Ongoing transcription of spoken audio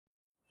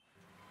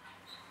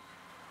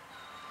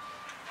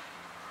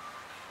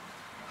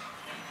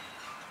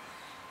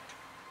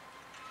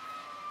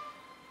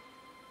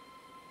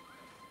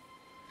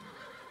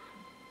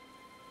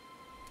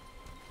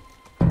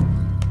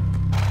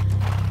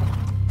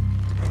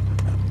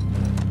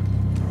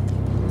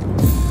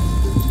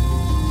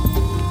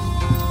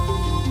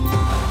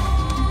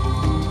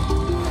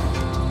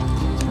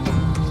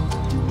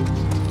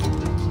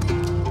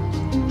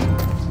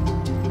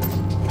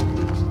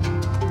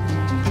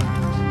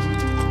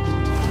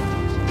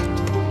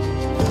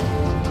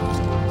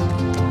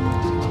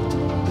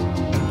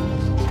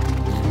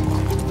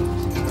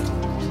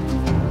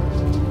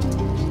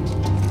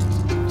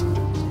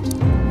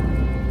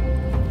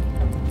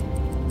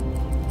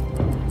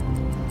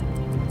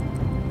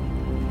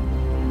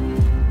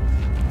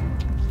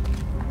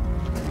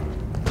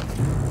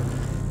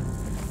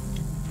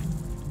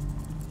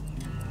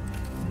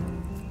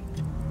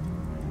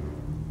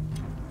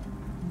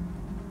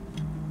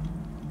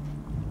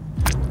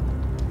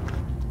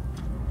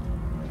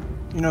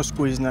You know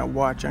squeezing that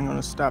watch ain't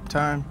gonna stop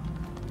time.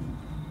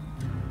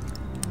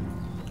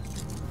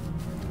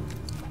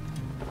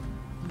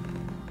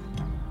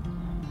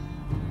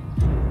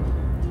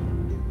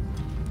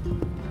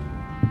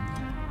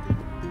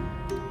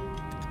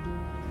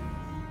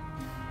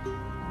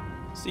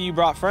 See, you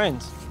brought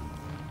friends.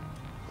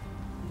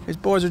 These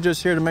boys are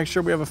just here to make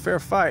sure we have a fair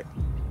fight.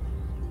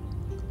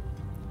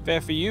 Fair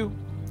for you.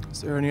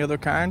 Is there any other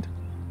kind?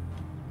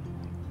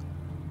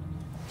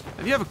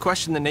 Have you ever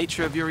questioned the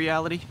nature of your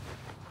reality?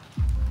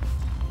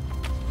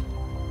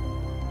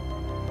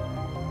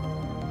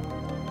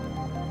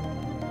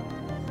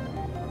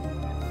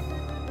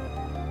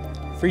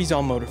 Freeze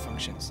all motor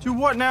functions. Do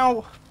what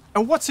now?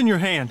 And what's in your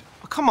hand?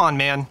 Oh, come on,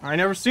 man. I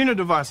never seen a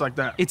device like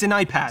that. It's an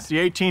iPad. It's the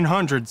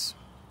 1800s.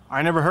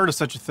 I never heard of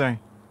such a thing.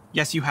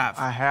 Yes, you have.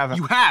 I haven't.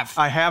 You have.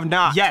 I have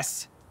not.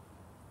 Yes,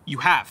 you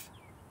have.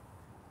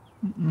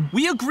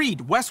 We agreed,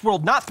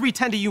 Westworld, not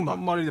 310 to Yuma.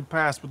 Don't muddy the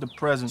past with the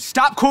present.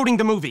 Stop quoting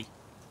the movie.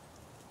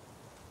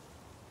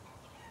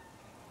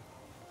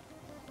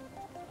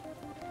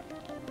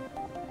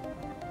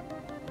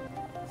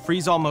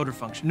 Freeze all motor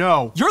function.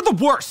 No. You're the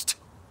worst.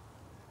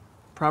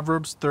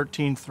 Proverbs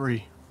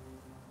 13:3.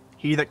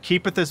 He that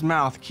keepeth his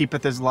mouth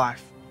keepeth his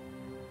life.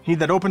 He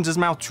that opens his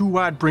mouth too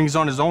wide brings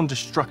on his own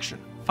destruction.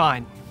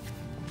 Fine.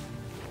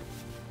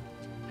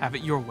 Have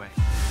it your way.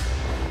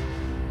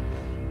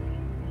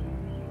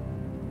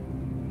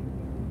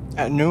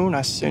 At noon,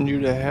 I send you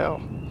to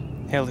hell.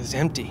 Hell is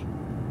empty,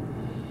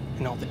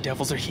 and all the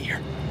devils are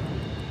here.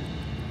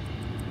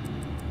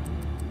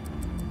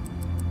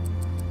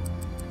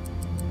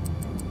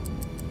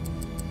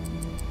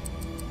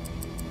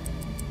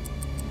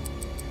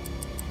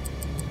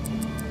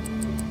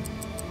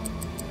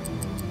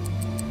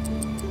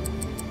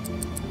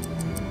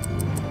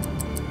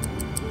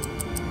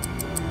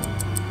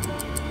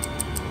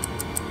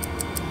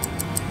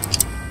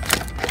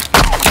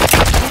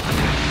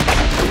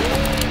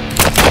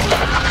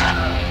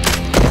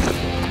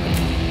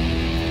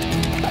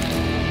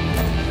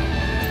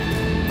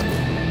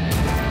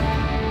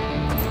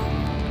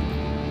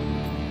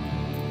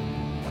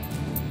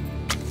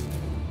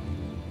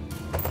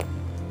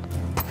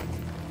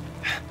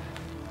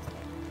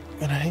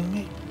 Gonna hang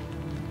me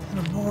in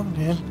the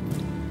morning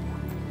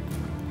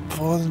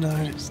before the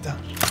night is done.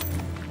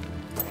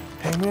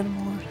 Hang me in the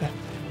morning.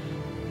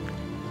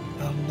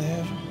 I'll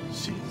never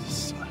see the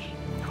sun.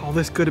 All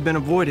this could have been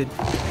avoided.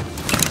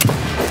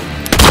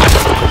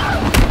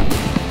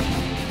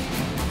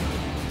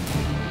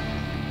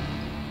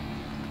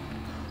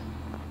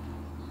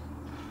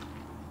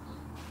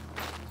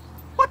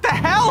 What the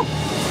hell?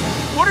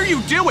 What are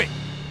you doing?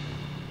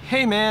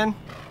 Hey, man.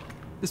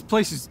 This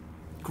place is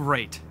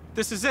great.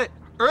 This is it.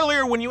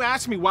 Earlier, when you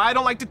asked me why I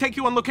don't like to take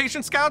you on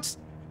location scouts,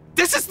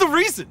 this is the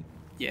reason.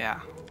 Yeah.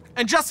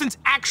 And Justin's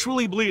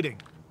actually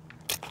bleeding.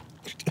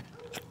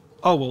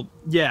 Oh, well,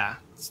 yeah.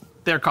 It's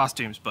their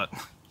costumes, but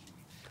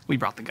we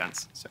brought the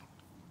guns, so.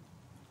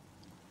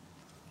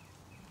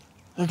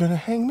 They're gonna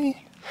hang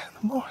me in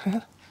the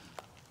morning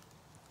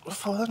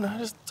before the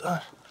night is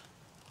done.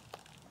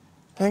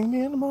 Hang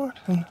me in the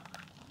morning,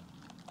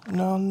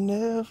 and I'll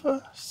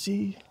never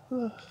see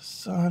the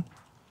sun.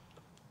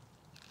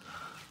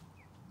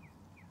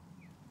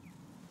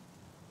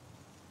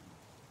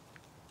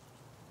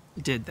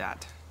 Did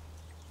that.